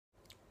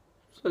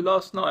So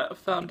last night I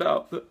found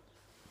out that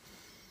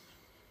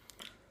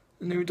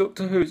the new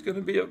Doctor Who is going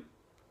to be I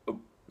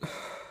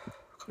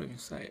can't even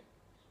say it.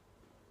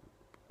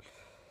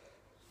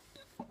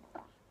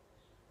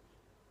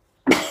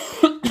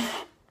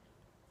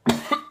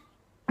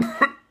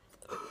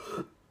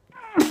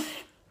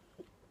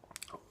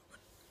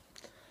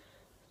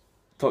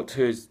 Doctor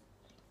Who is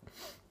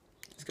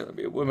going to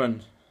be a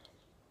woman.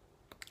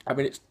 I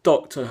mean, it's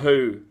Doctor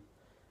Who,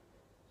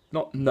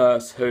 not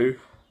Nurse Who,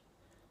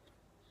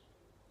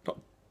 not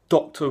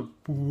Doctor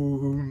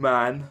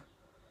Man.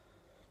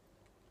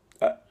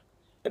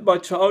 My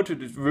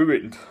childhood is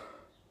ruined.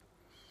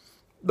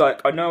 Like,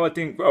 I know I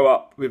didn't grow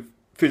up with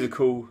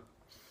physical,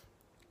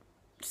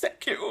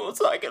 sexual, or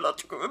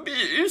psychological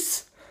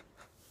abuse.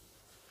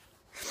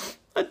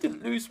 I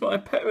didn't lose my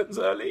parents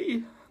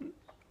early.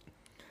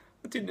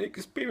 I didn't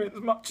experience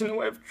much in the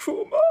way of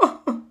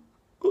trauma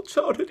or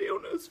childhood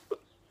illness, but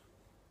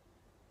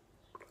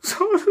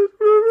childhood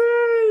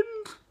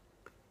ruined.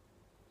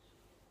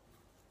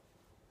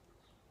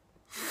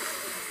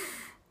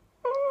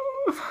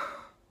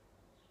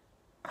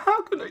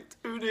 How can I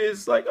do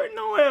this? Like, I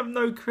know I have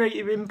no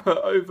creative input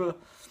over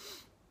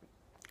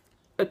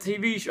a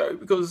TV show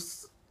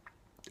because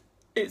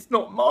it's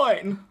not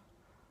mine.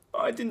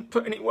 I didn't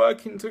put any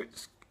work into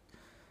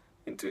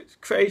its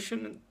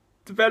creation and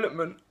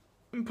development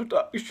and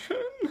production.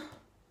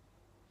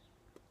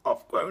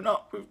 I've grown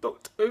up with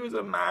Doctor Who as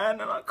a man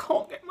and I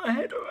can't get my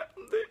head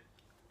around it.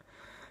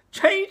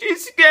 Change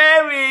is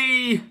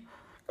scary,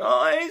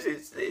 guys.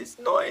 It's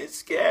not as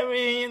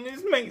scary and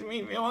this makes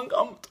me feel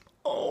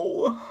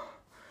uncomfortable.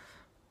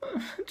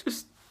 It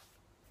just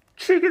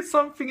triggered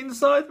something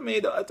inside me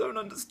that I don't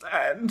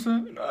understand.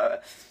 You know,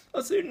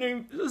 I see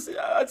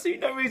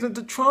no reason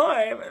to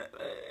try.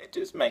 It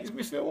just makes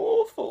me feel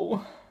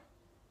awful.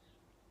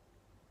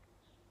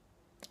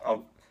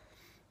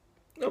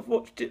 I've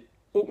watched it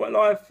all my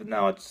life, and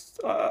now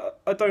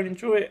I don't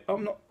enjoy it.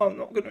 I'm not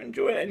going to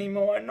enjoy it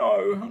anymore. I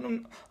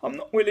know. I'm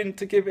not willing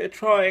to give it a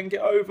try and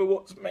get over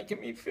what's making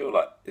me feel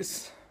like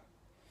this.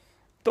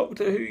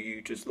 Doctor Who,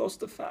 you just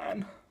lost a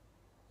fan.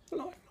 A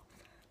lifelong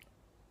fan.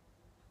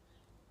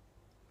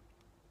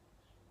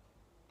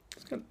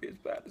 It's going to be as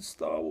bad as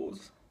Star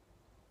Wars.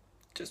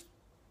 Just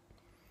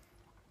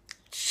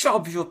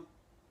shove your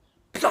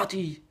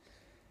bloody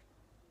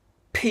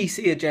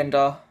PC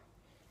agenda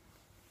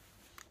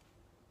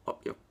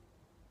up your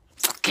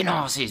fucking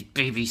arses,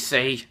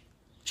 BBC.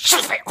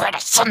 Shove it where the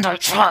sun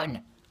don't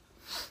shine.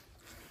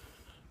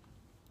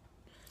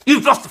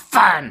 You've lost a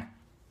fan.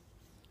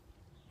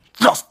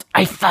 Lost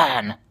a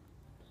fan.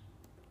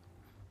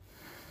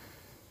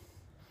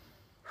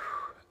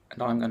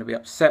 And I'm going to be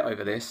upset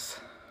over this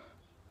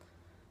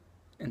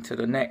until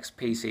the next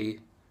PC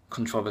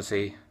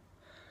controversy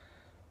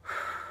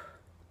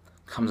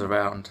comes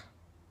around.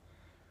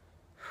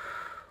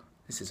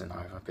 This isn't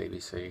over,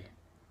 BBC.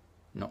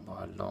 Not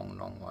by a long,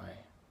 long way.